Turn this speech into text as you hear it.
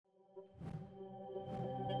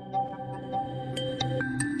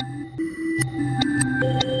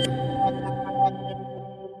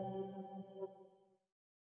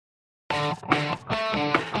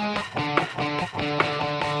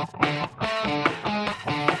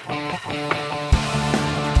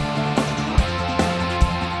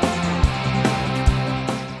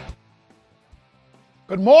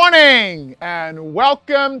Good morning and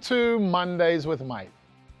welcome to Mondays with Mike.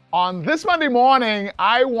 On this Monday morning,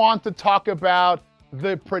 I want to talk about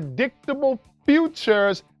the predictable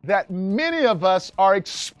futures that many of us are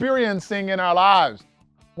experiencing in our lives.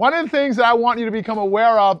 One of the things that I want you to become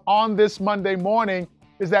aware of on this Monday morning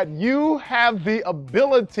is that you have the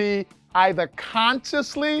ability, either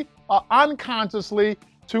consciously or unconsciously,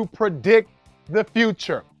 to predict the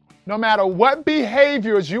future. No matter what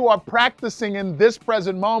behaviors you are practicing in this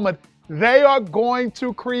present moment, they are going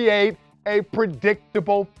to create a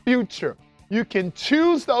predictable future. You can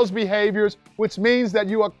choose those behaviors, which means that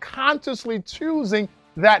you are consciously choosing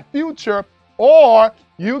that future, or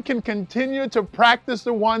you can continue to practice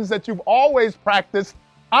the ones that you've always practiced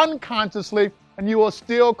unconsciously, and you are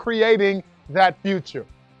still creating that future.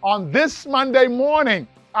 On this Monday morning,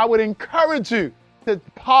 I would encourage you to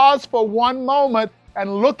pause for one moment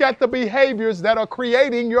and look at the behaviors that are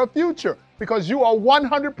creating your future, because you are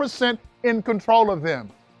 100% in control of them.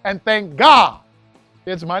 And thank God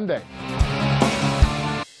it's Monday.